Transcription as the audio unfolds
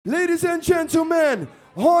Ladies and gentlemen,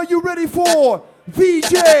 are you ready for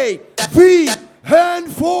VJ V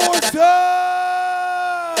Enforcer?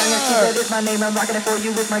 That is my name, I'm rocking it for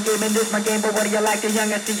you, it's my game and this my game, but what do you like? The young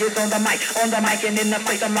SC is on the mic and in the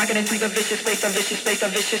place, I'm rocking into the vicious space, the vicious space, the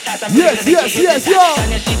vicious house. Yes, yo!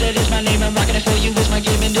 Young SC, that is my name, I'm rocking it for you, it's my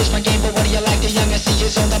game and this my game, but what do you like? The young SC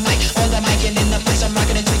is on the mic and in the place, I'm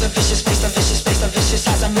rocking into the vicious space, the vicious space, the vicious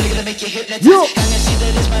house. I'm really gonna make you hypnotize. Young SC,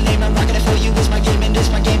 that is my name, I'm rocking it for you, it's my game and this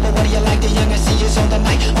my game, but what do you like? The young SC is on the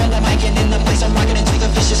mic and in the place, I'm rocking into the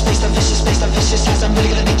vicious space, the vicious space, the vicious house. I'm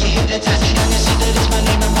really gonna make you hypnotize. Young SC, that is my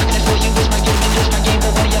name, I'm rocking it for you, it's my game and this my game,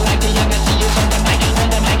 but what do you like? The young SC is on the mic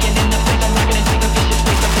and in the place, I'm rocking into the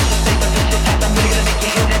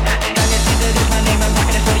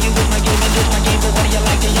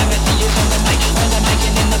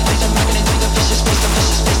vicious space, the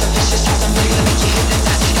vicious space, the vicious house. I'm really gonna make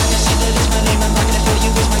you hypnotize.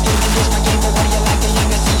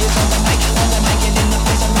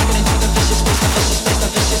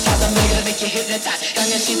 Young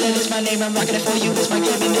SC, that is my name, I'm rocking it for you, it's my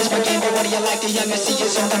game and this my game, but what do you like? The young SC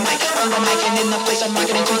is on the mic and in the place, I'm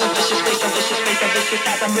rocking into the vicious space, the vicious space, the vicious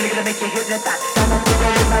house. I'm really gonna make you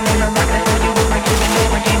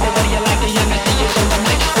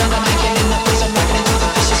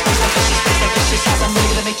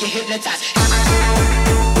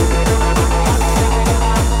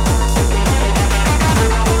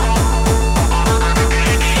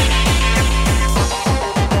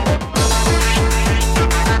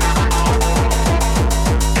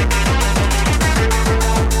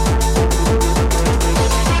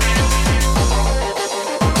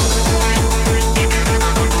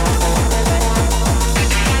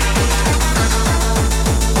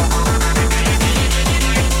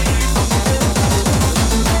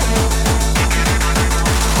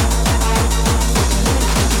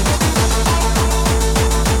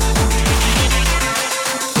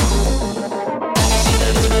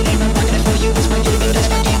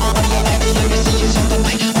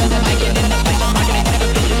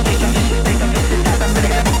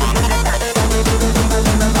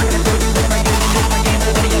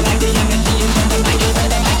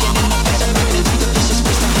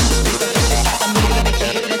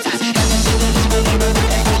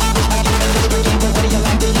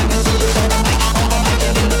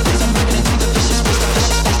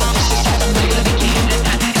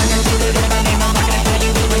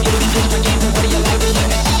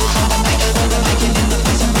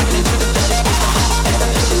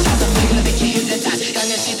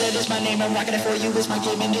Young SC, that is my name, I'm rocking it for you, it's my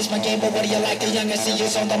game and this my game, but what do you like? The young SC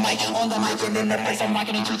is on the mic and in the place, I'm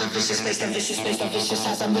rocking into the vicious space, the vicious space, the vicious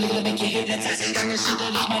house. I'm really gonna make you hypnotize. Young SC,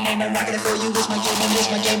 that is my name, I'm rocking it for you, it's my game and this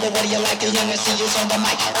my game, but what do you like? The young SC is on the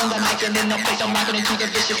mic and in the place, I'm rocking into the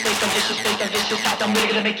vicious space, the vicious space, the vicious house. I'm really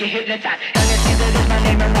gonna make you hypnotize. Young SC, that is my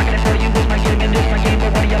name, I'm rocking it for you, it's my game and this my game,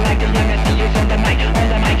 but what do you like? The young SC is on the mic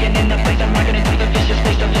and in the place, I'm rocking into the vicious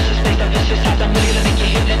space, the vicious space, the vicious house. I'm really gonna make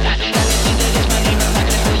you hypnotize.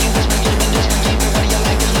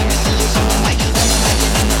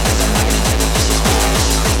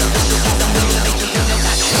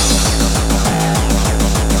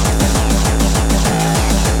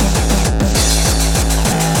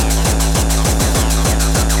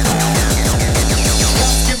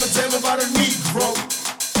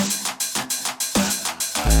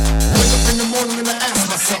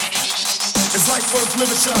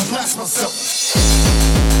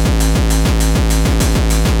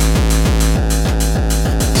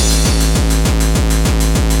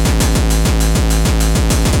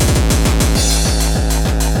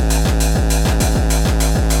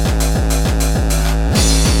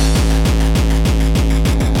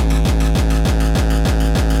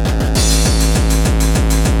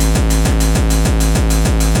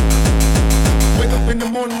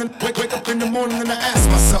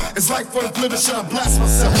 Should I blast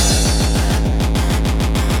myself?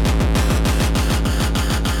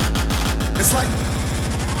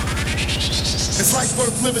 It's like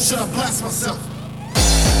worth living, should I blast myself?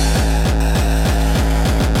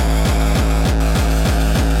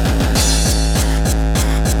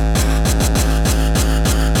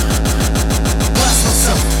 Blast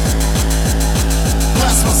myself.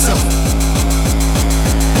 Blast myself.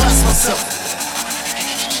 Blast myself.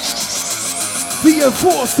 The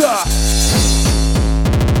Enforcer.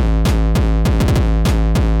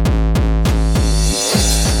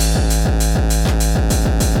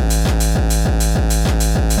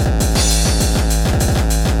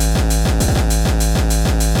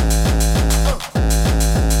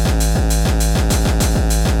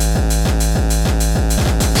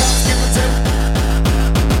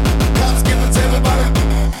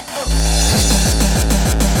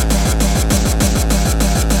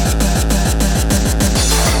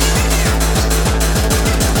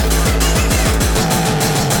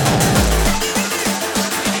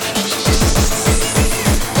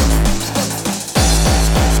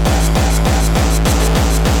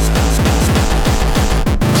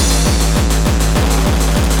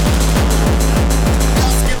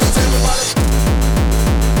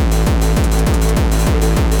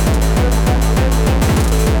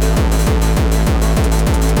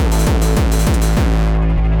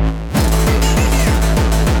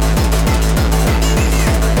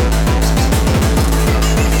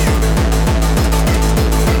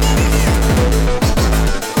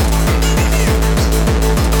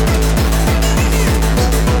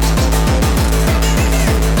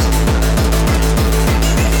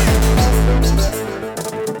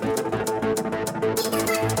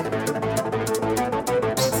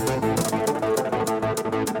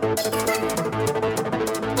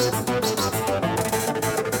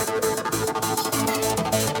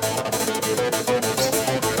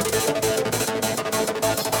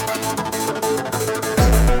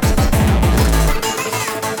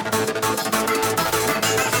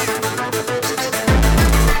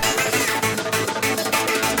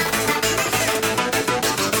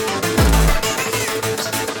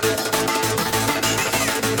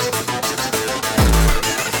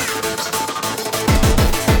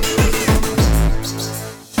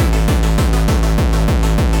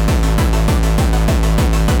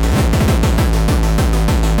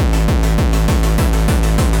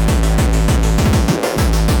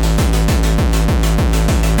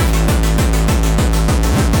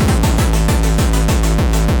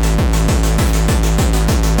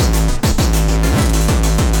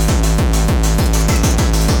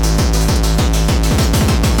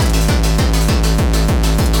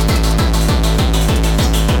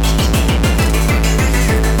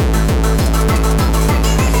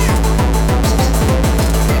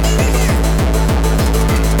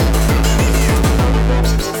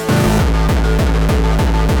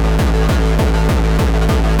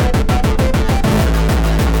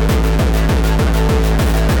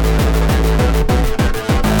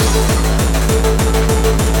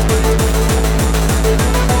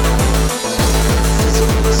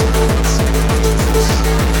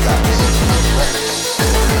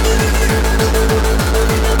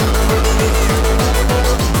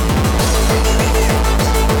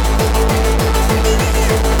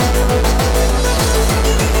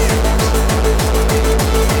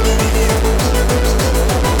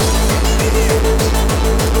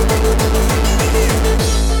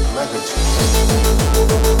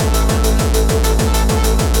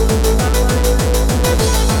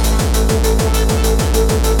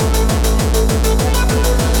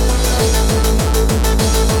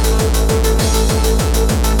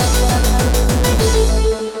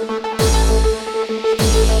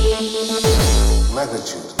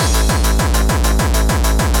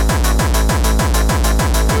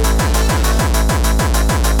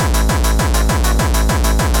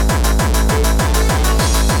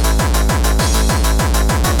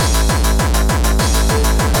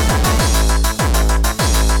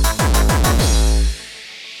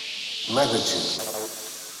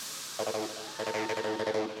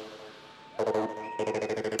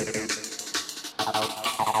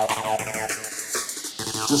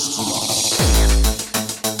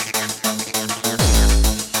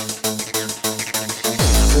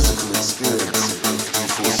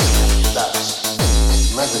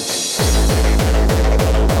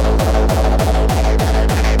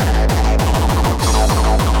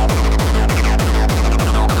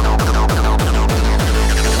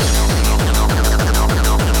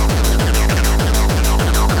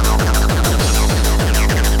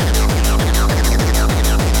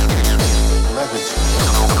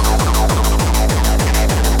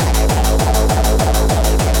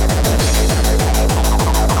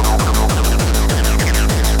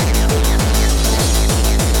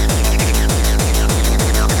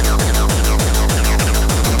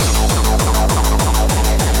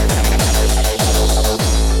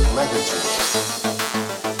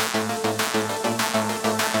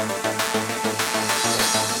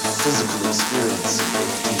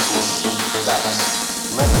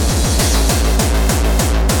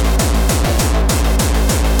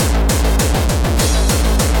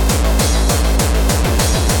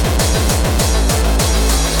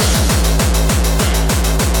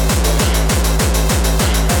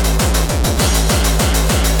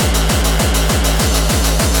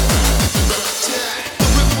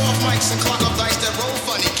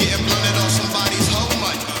 Somebody's whole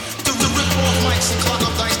money. To rip off mics and clock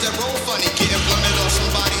up dice that roll funny, getting blunted off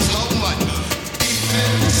somebody's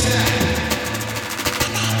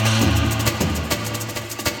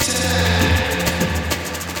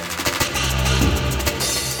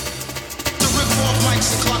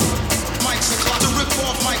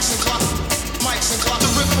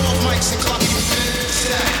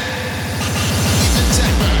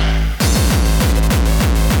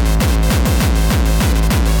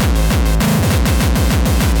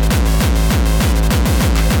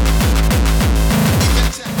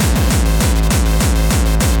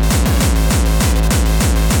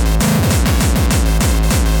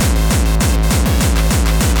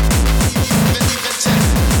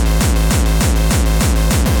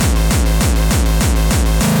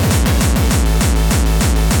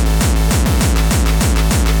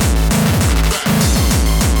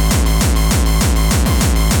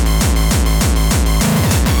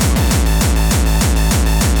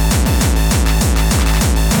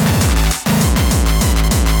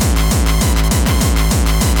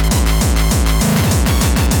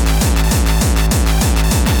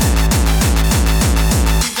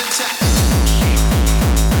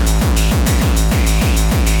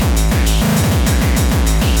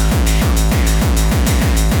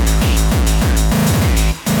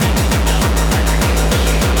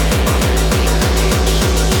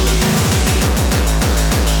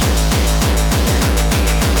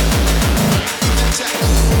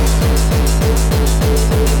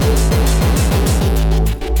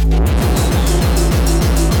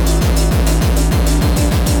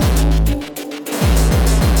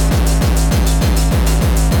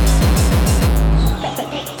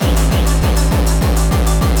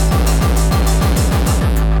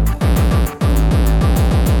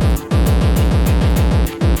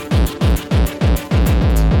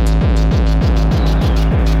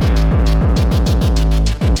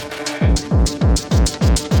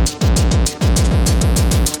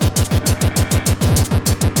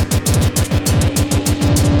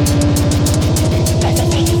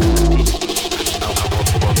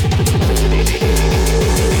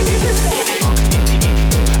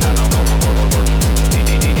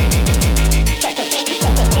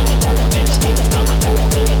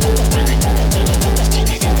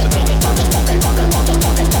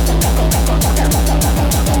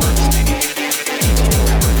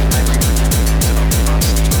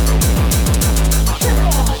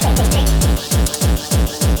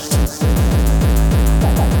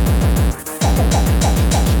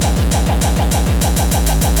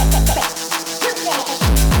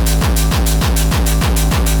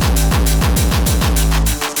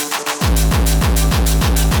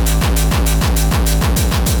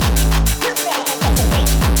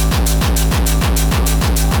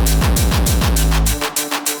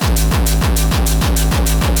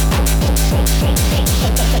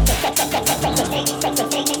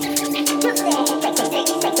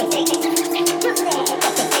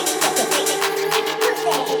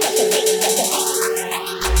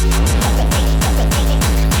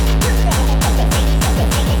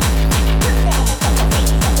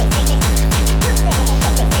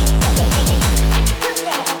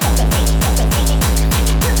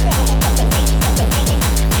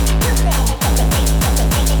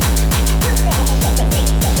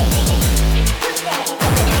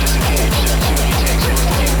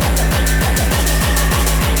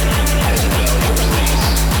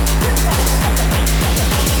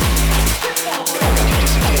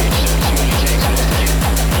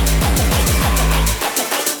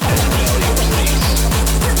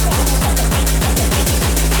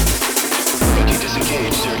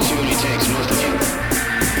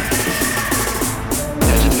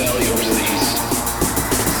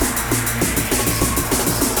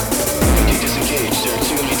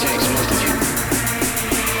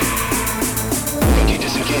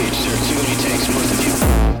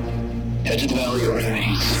Edge of the valley over to the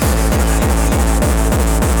east.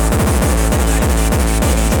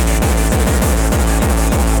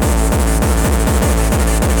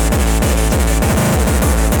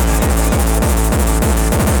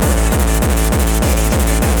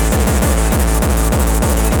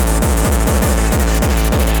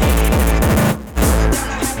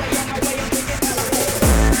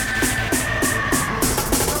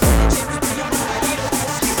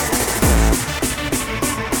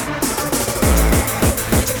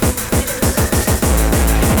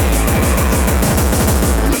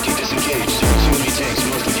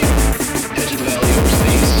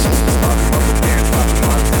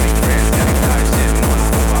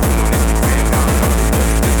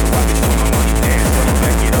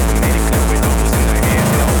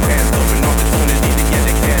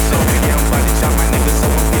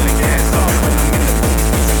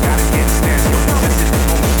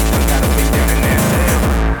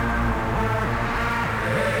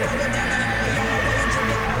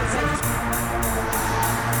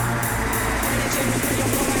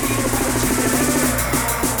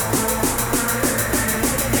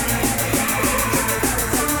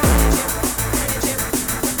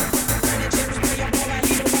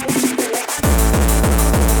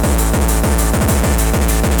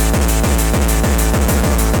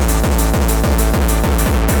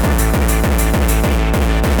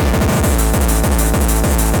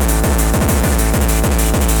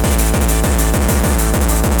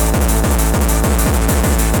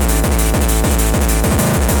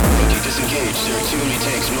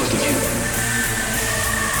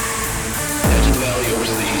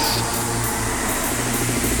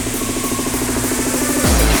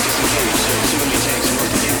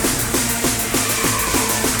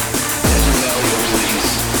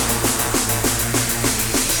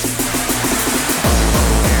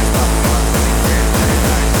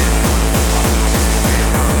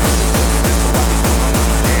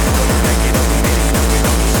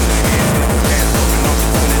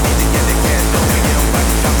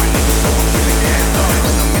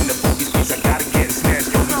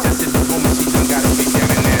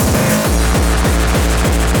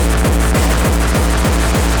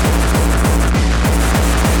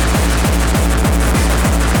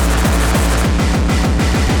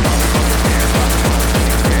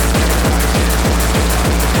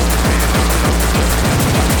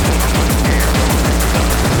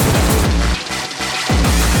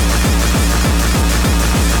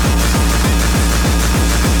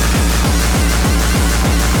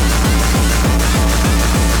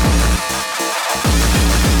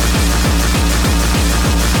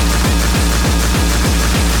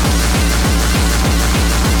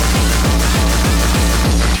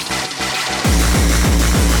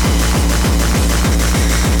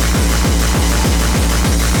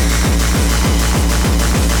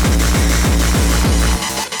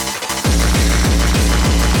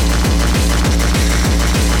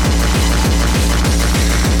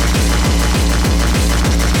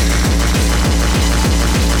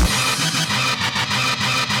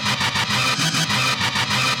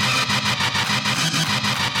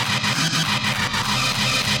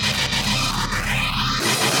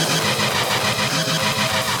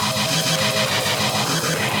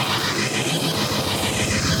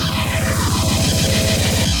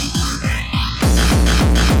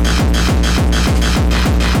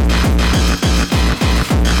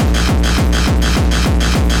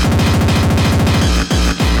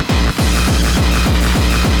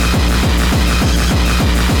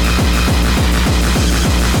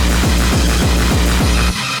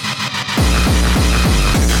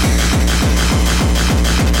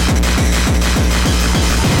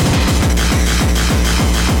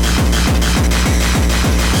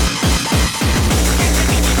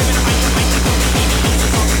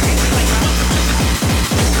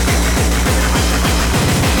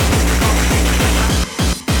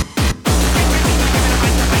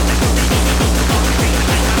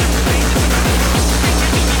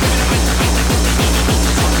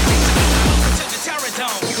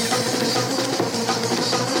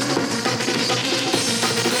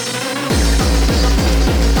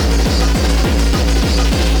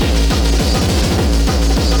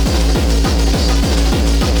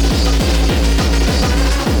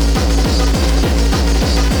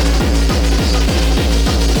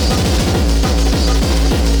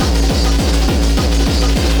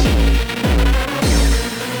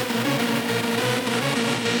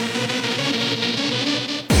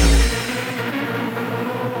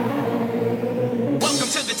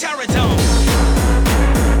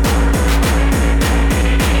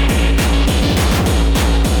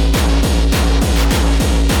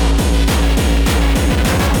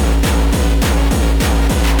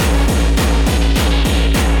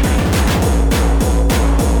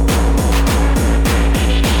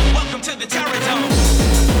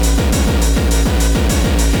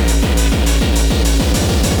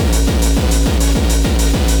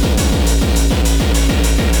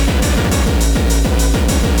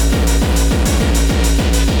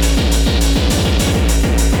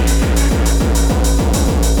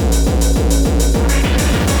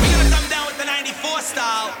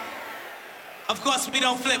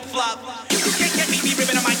 don't flip flop. You can't get me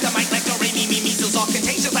ribbing a mic to mic like the Ray me measles all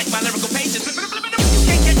contagious like my lyrical pages. You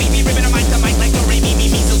can't get me ribbing a mic to mic like the Ray me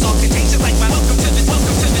measles all contagious like my welcome to the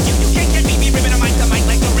you can't get me ribbing a mic to mic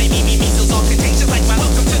like the Ray me measles all contagious like my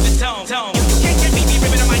welcome to the dome. You can't get me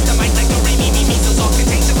ribbing a mic to mic like the Ray me measles all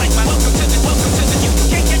contagious like my welcome to the you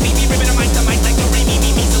can't get me ribbing a mic to mic like the Ray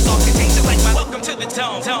me measles all contagious like my welcome to the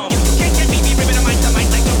dome. You can't get me ribbing a mic to mic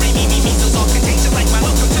like the Ray me measles all contagious like my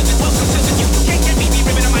welcome to the you can't get me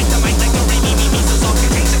ribbing a mic to mic like the Ray me measles all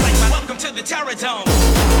contagious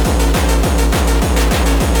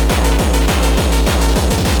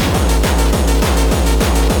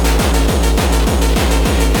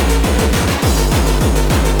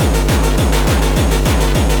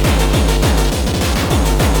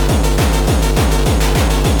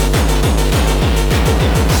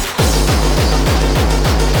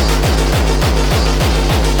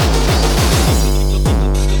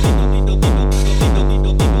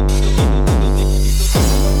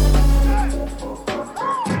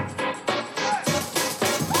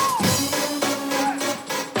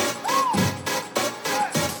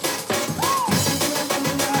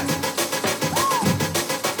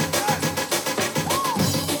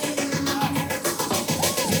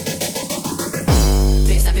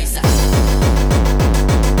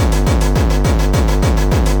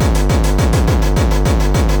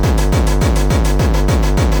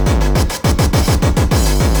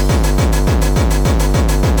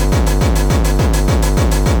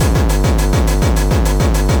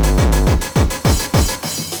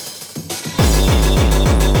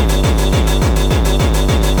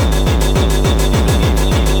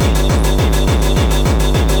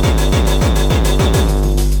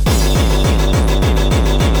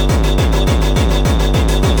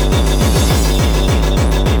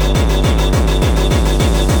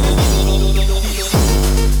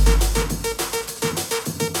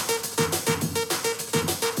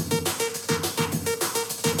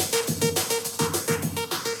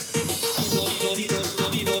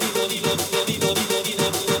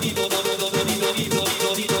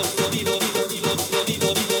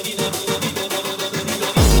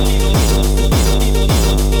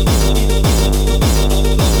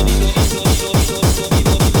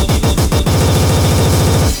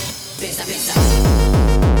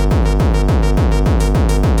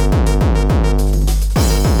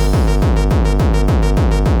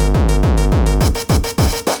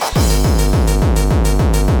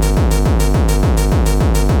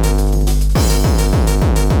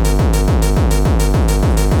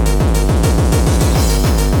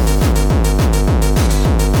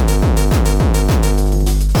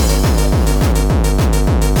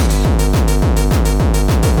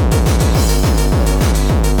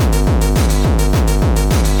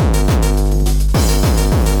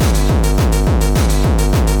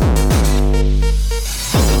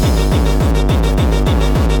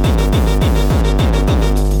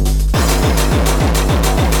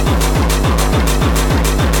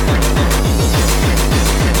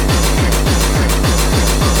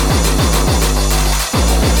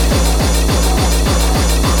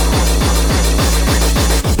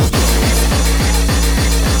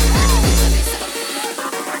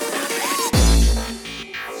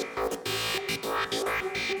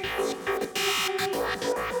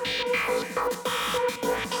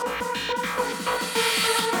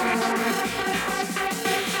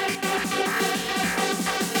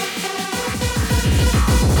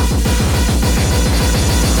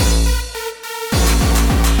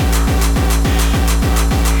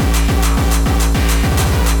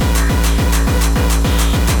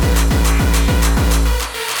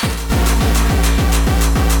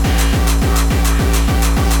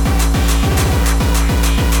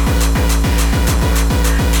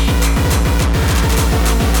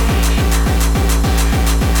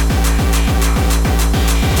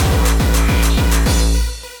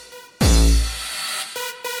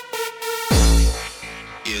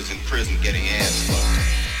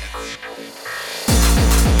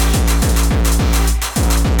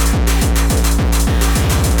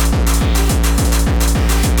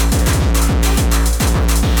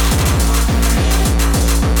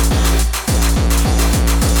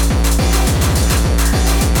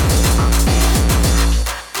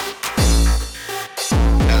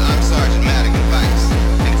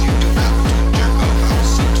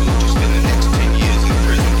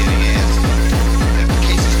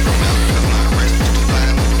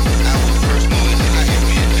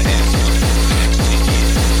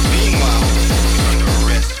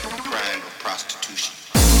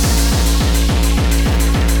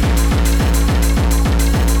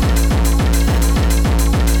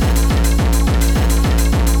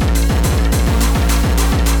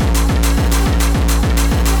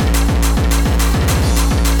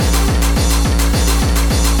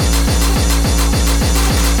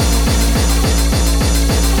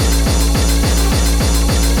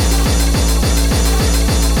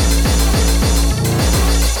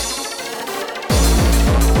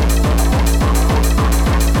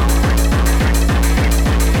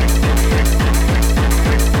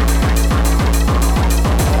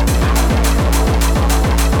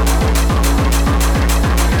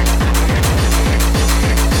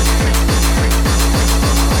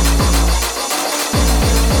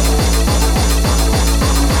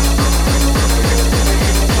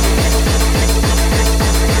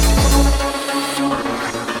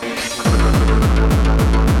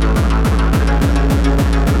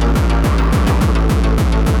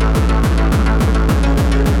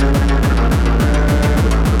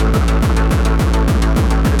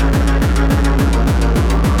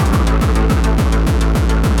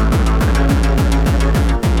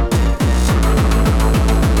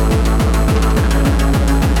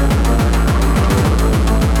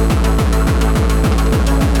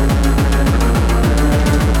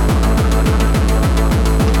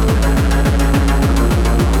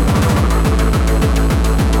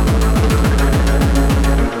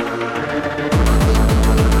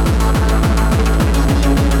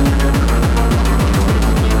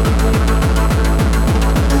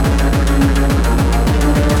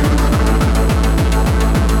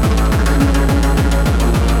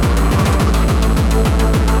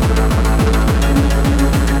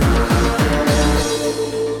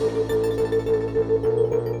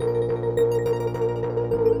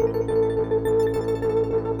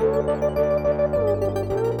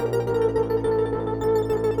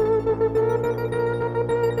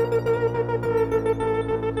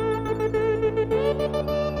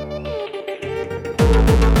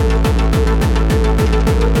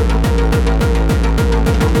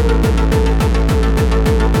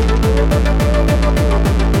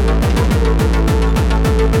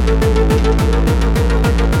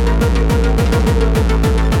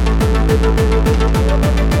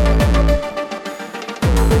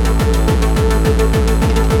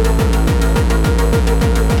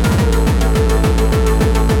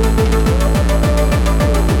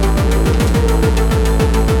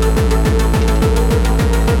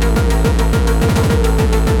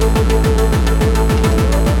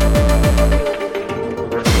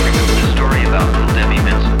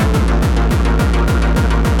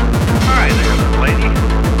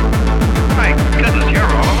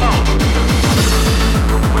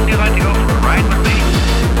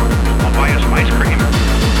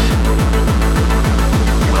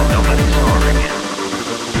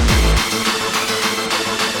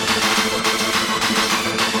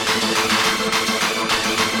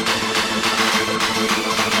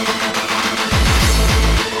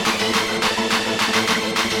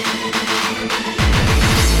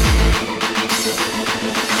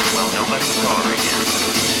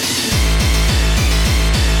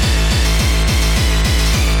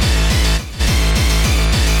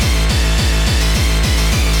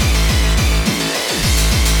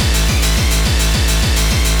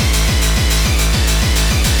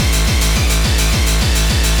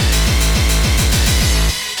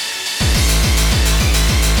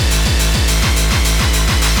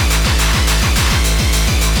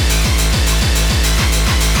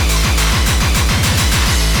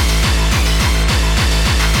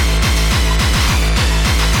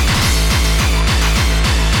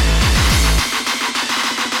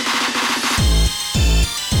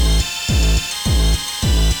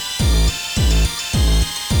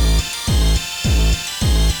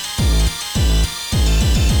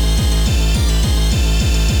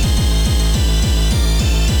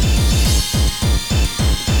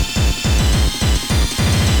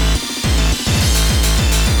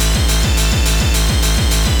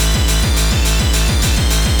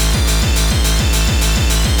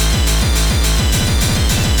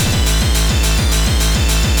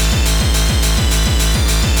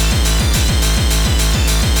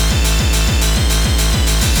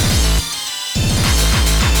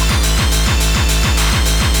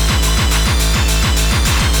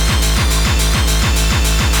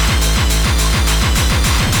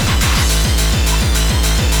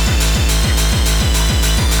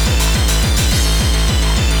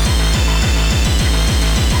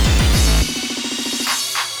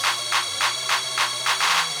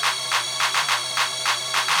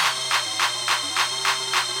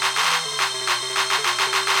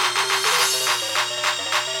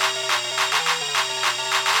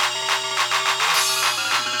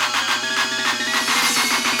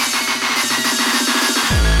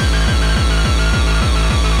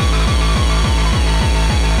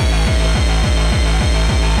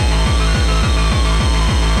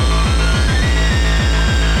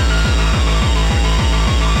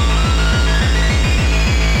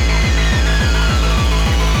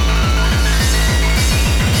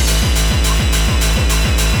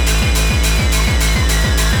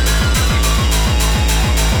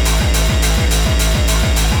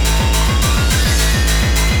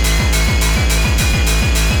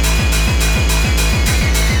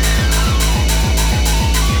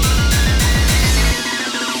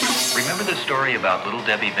about little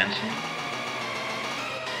Debbie Benson?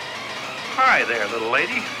 Hi there, little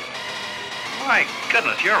lady. My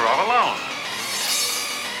goodness, you're all alone.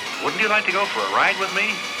 Wouldn't you like to go for a ride with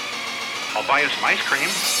me? I'll buy you some ice cream.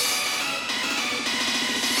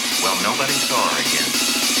 Well, nobody saw her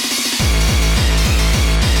again.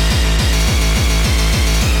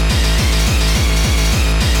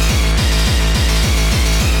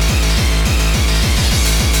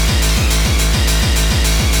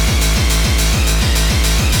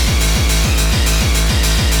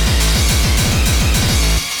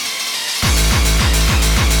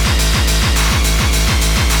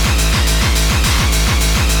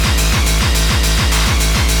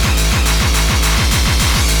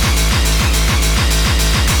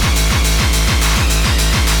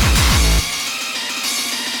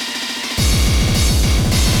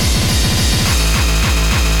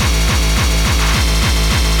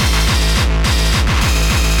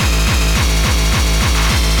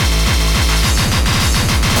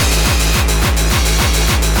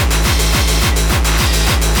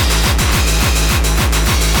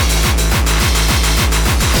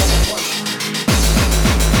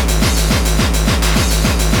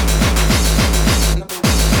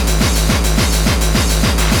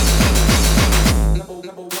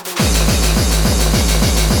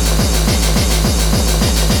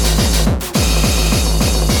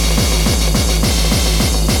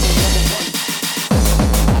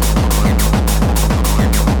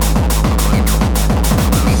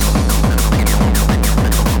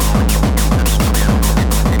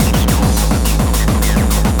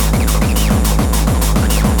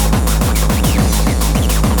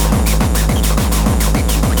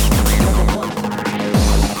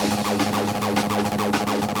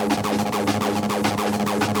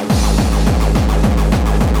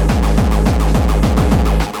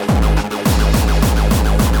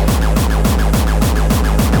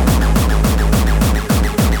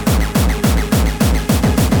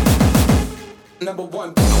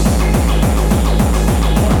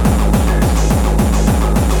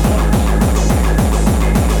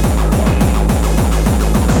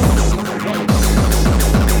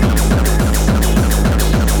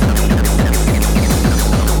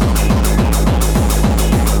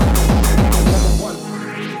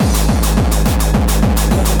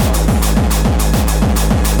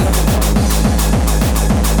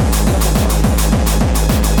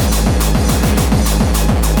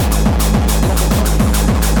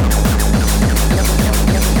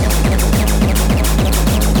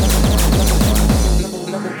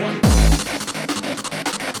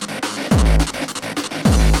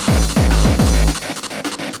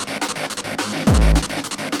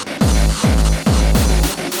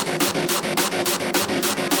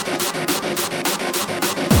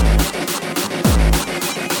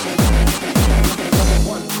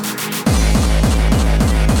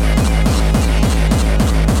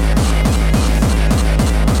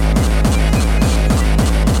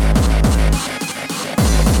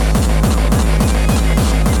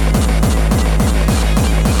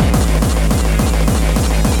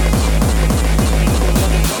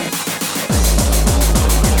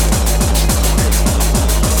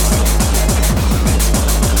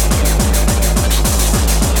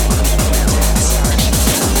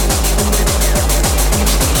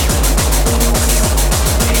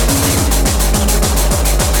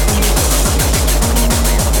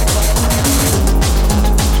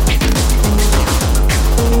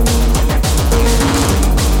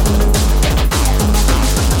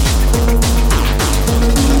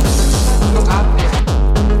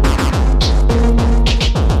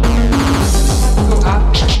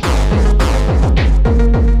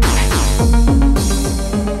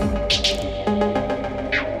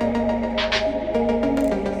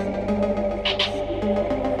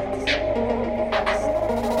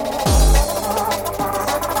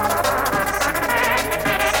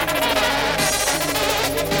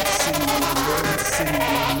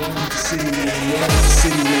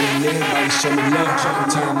 show me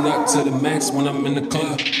love. Turn up to the max when I'm in the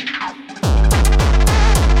club.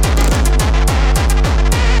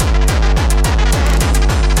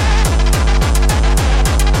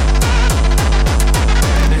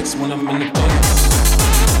 Next when I'm in the club.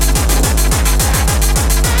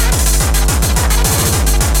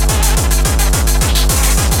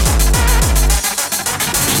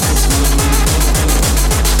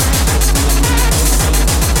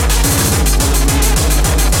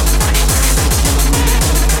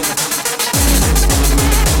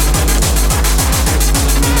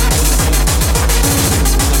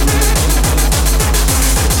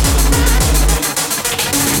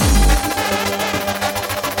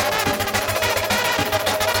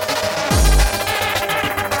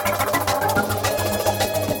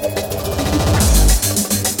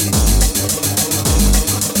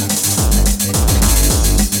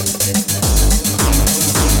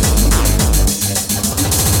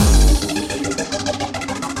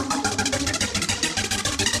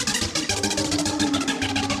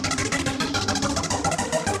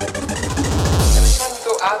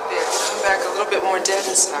 like a little bit more dead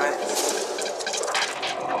inside.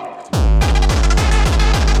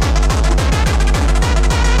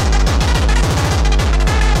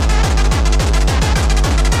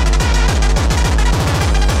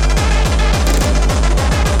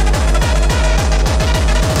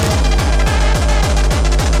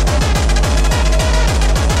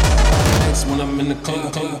 When I'm in the club.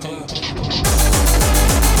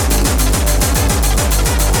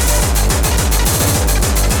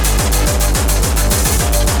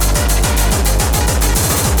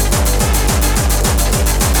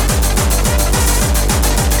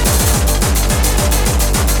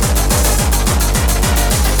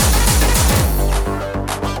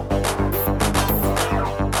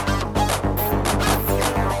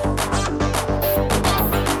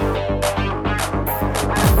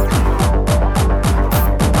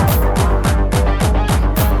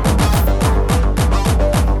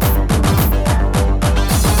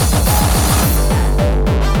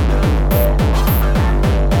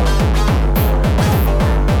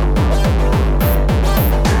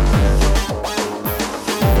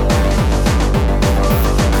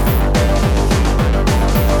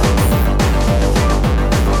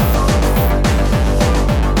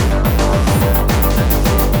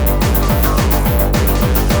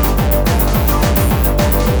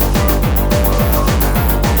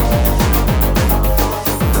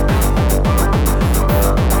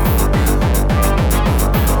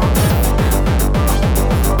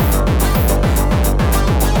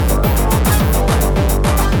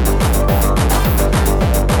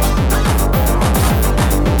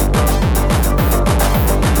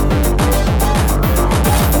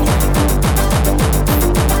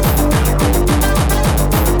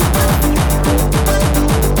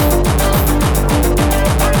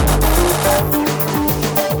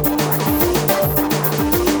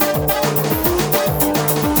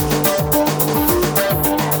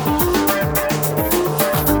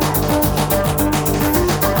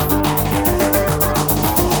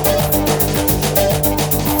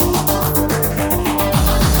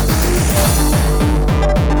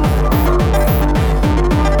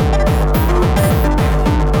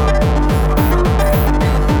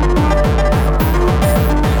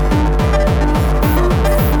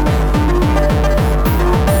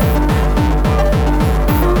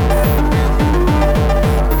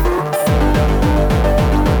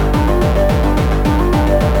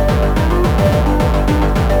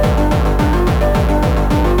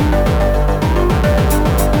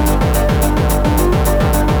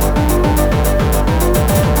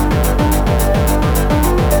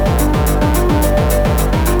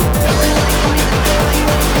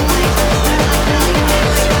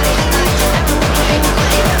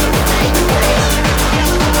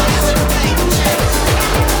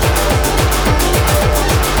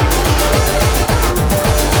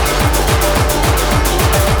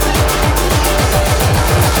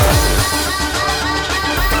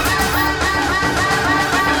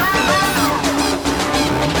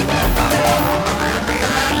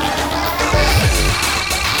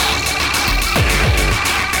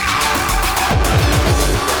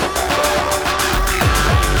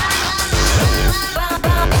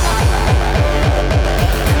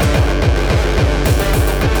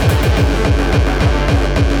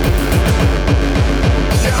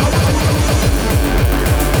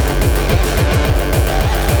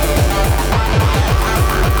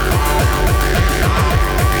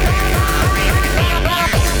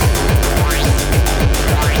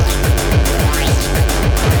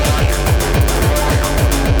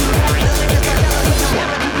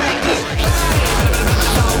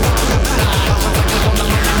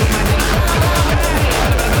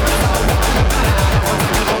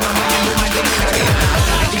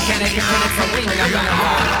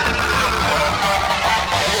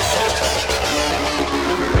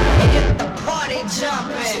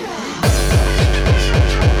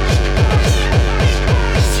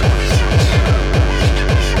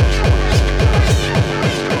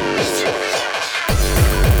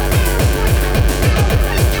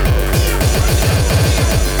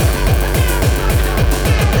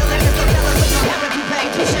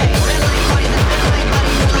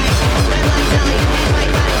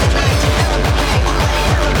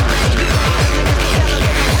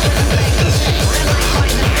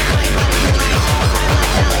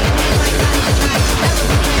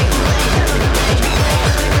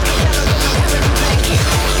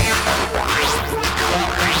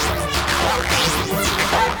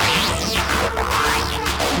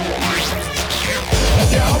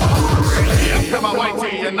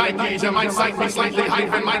 Nikes, you might sight me slightly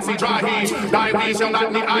hyphen, might see dry heat. Die, we shall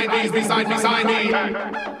not need IVs beside me, sign me.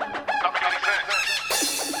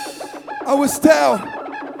 Ouwe Stijl,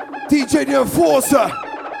 DJ the Enforcer.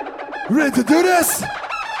 Ready to do this?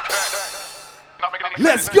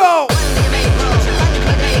 Let's go!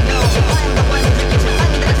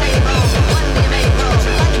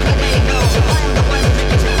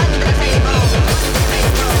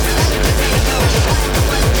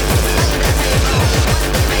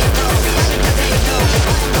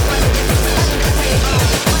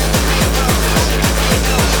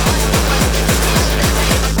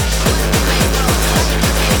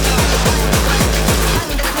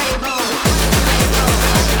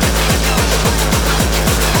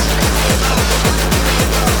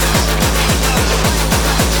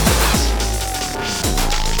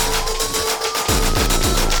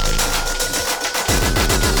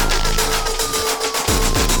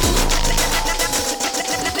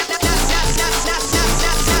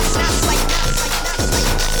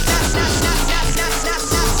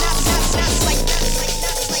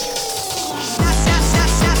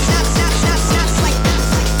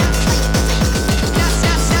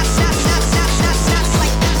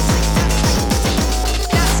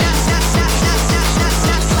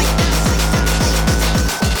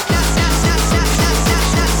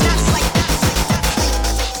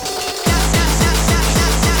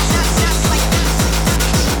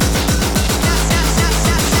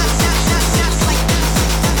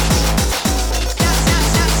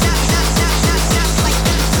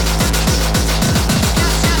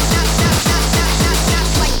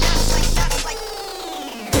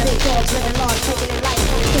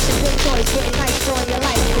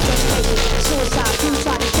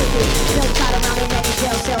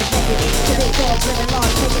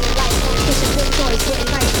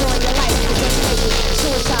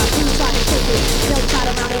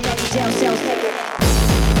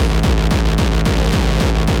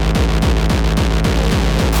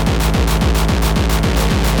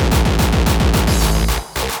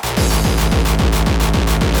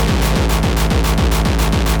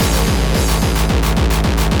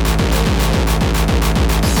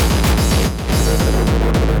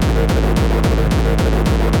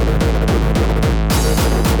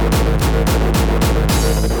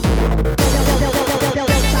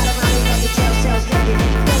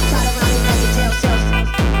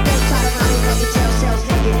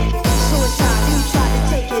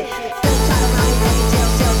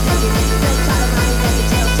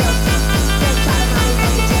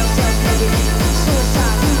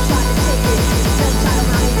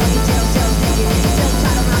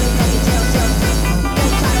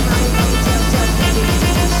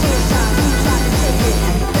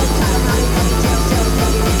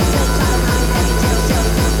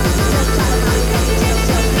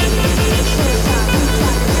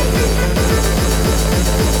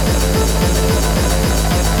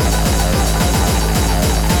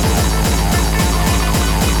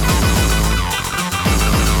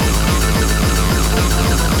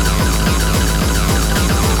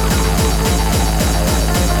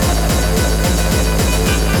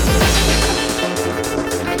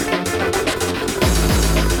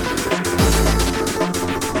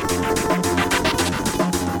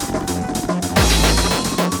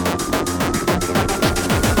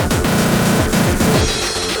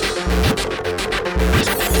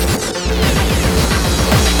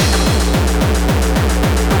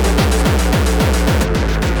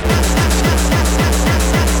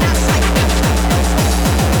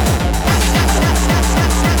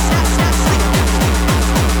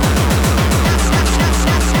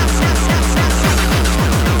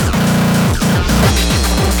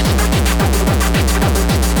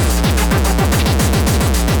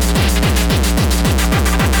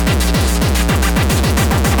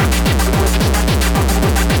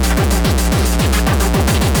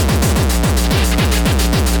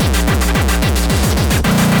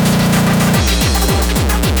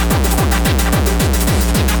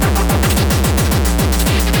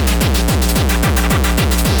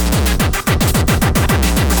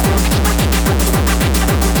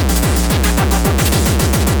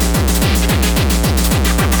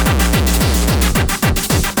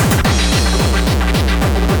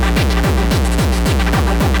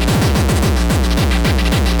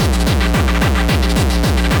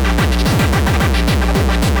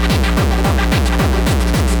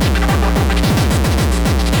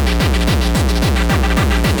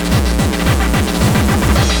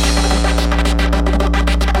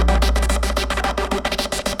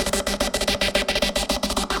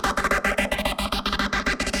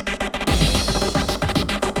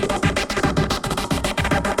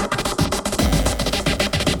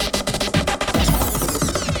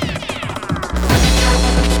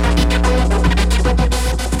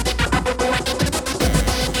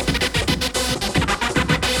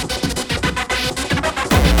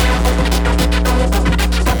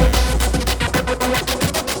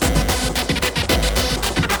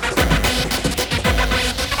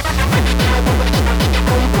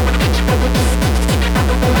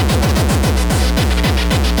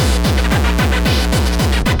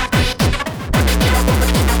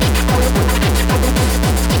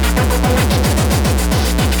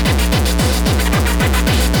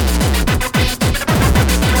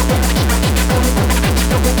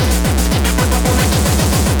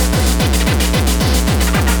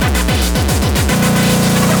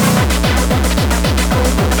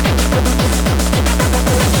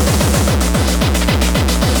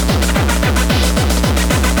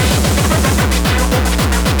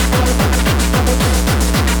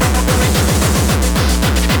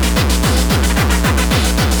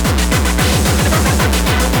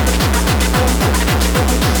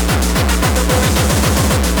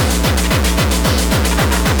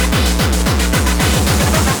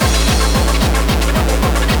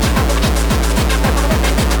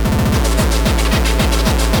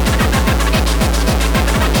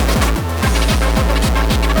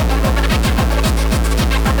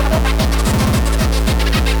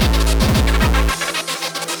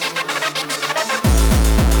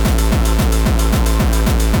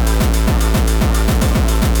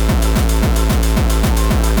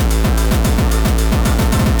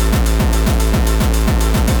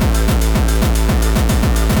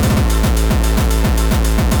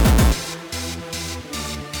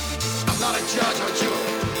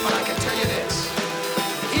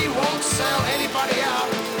 everybody out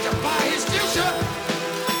to buy his future.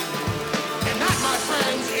 And that, my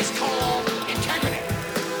friends, is called integrity.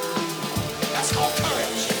 That's called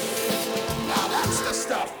courage. Now that's the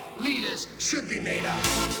stuff leaders should be made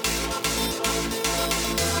of.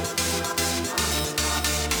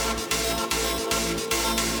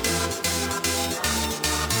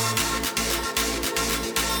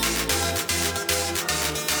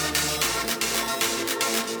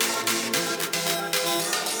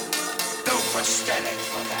 Prosthetic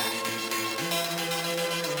for that.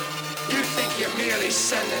 You think you're merely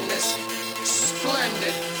sending this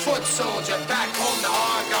splendid foot soldier back home to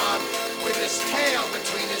Argonne with his tail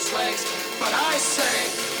between his legs, but I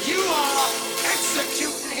say you are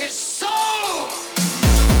executing his soul!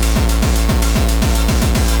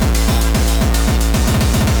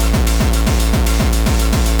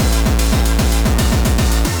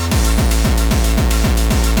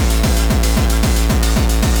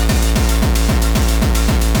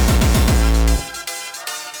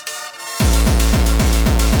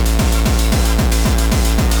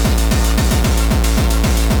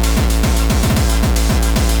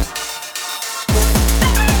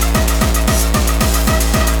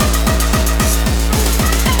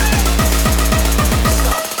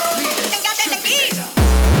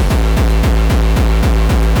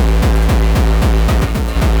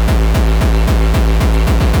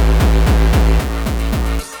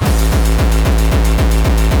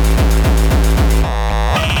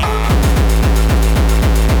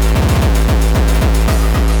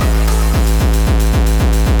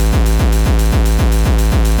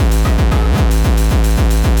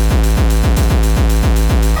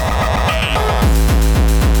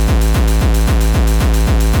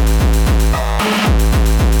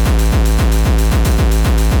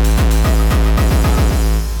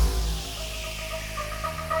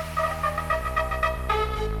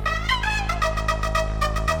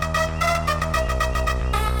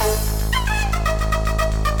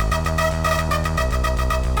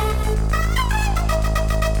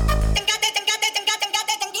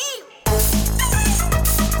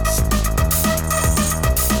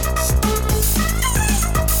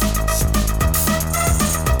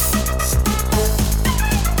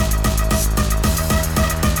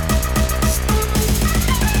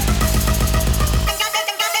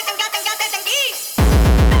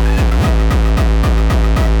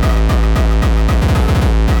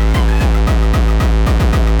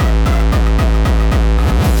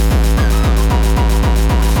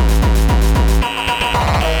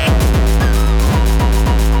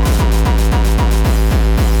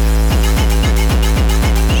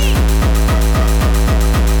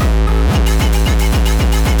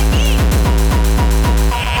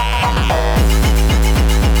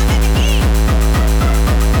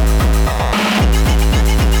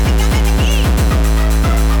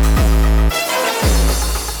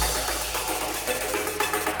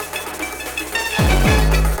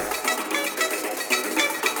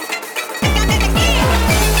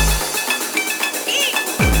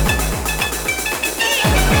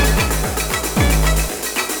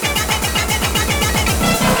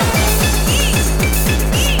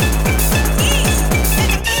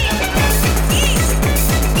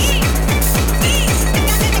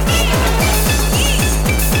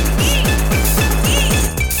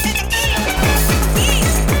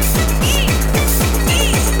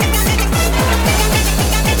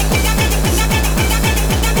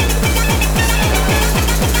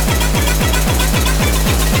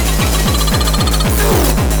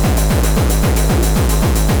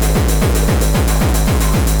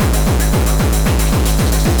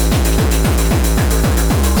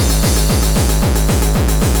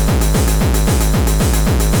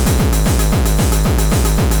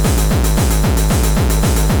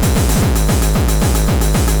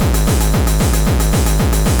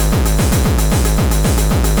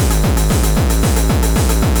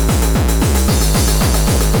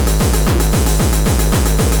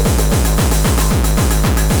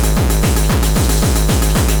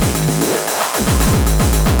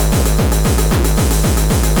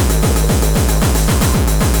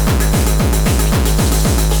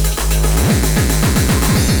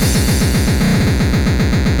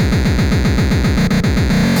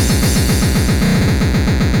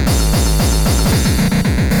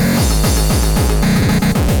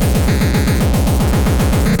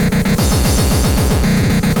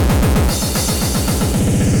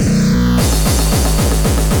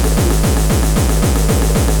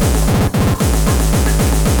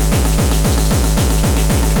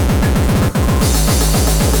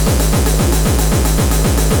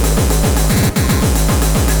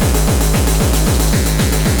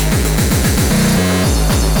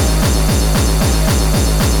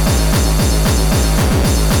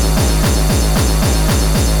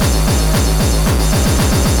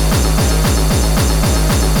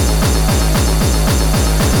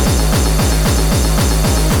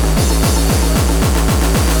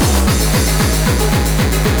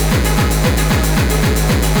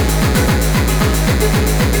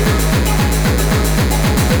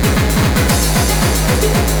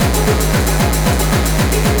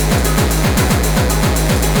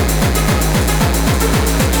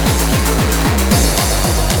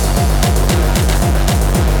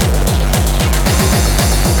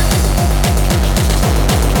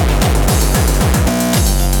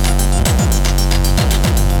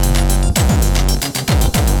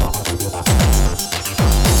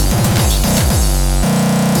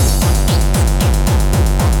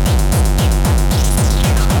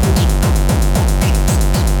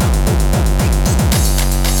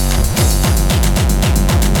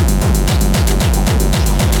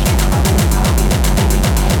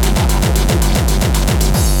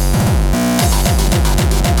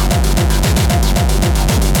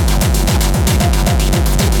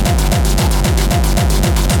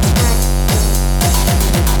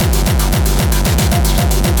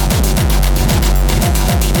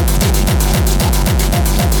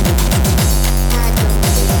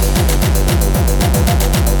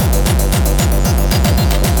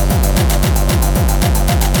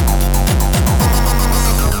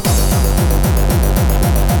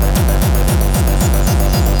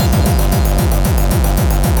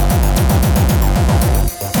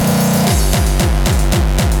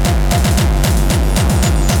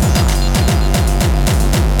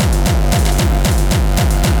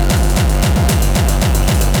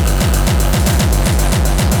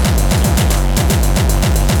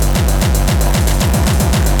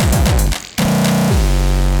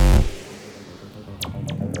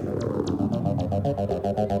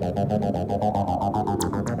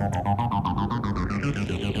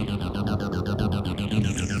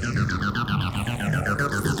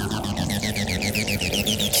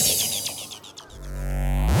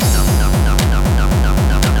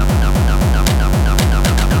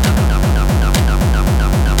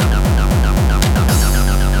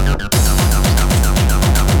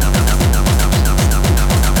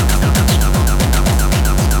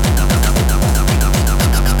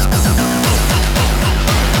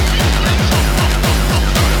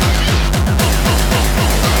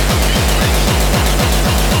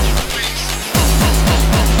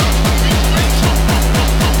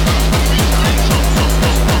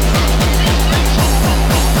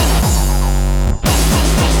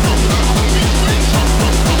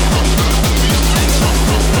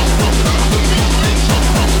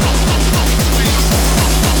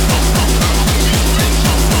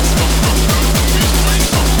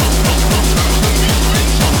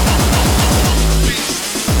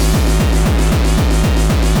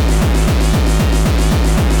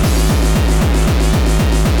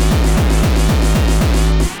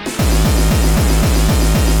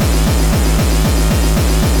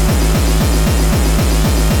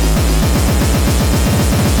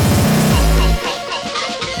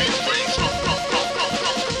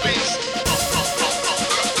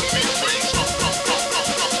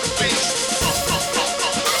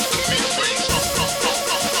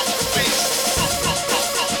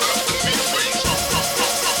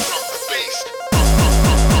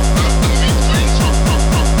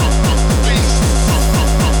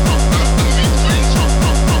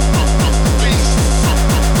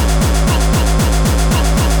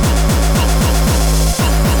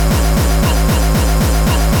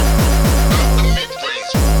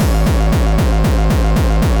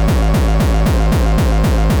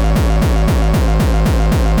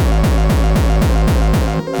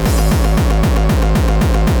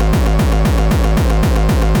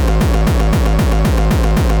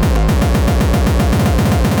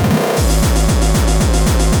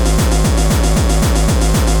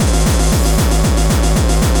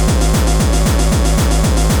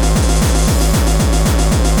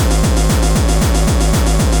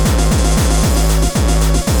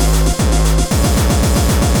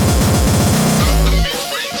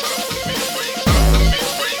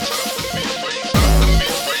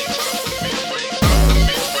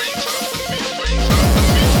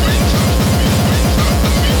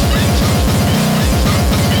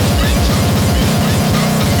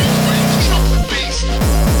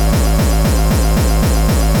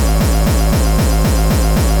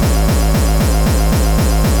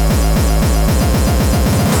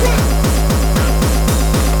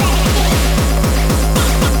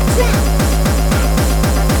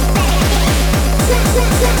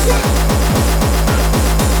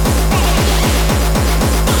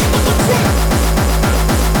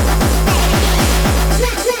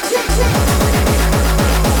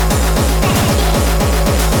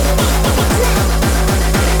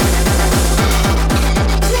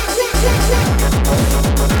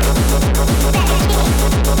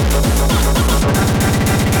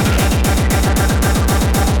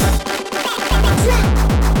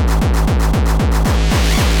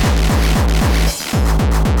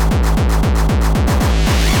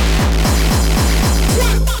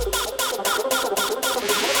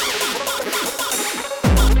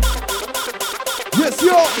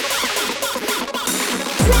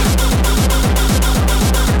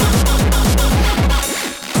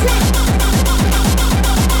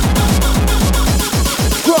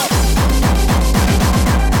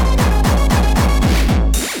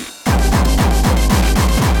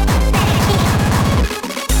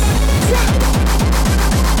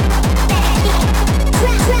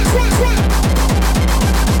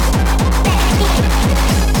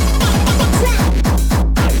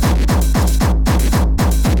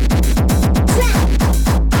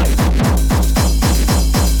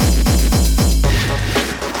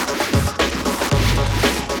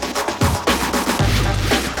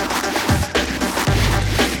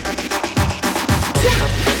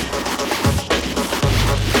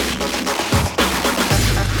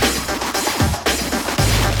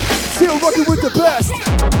 rocking with the best.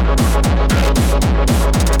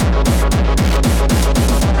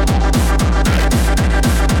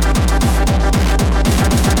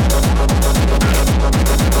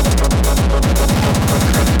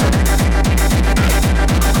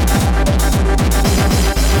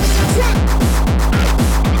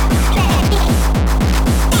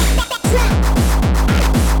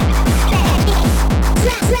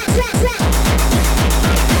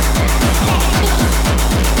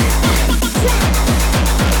 Yeah.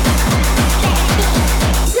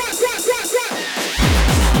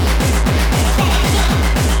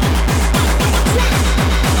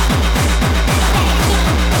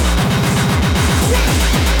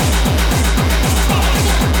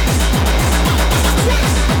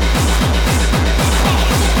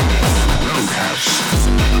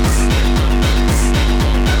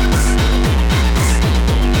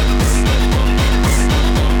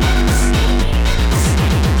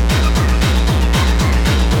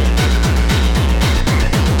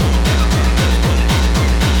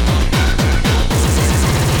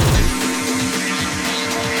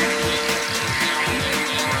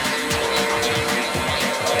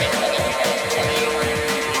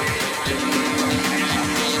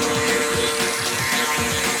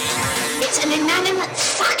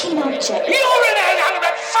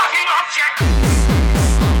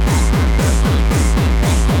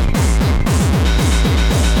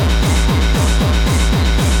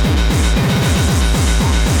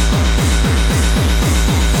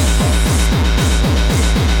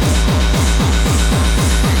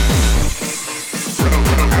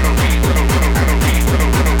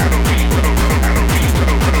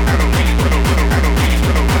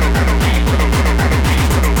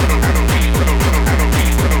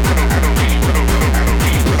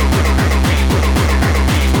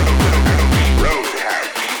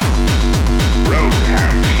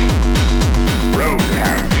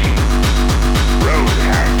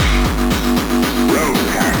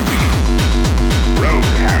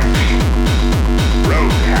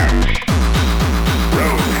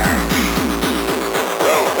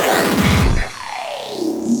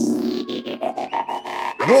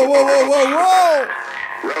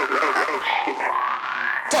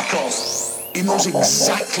 Fuck off. He knows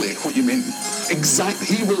exactly what you mean. Exactly.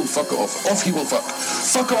 He will fuck off. Off he will fuck.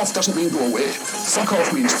 Fuck off doesn't mean go away. Fuck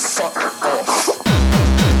off means fuck off.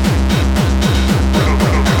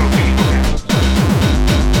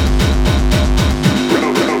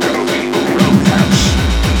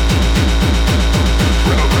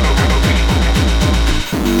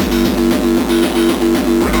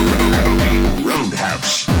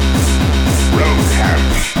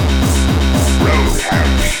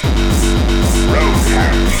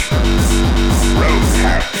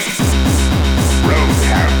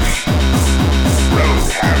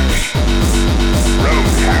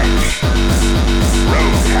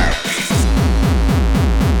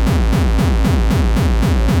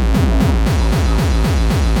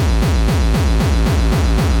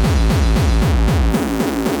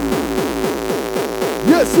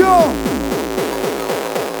 Yes, yo!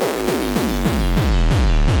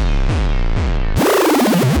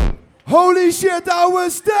 Holy shit, ouwe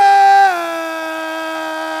Stijl!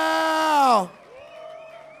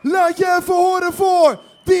 Laat je even horen voor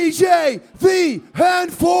DJ The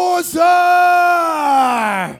Enforcer!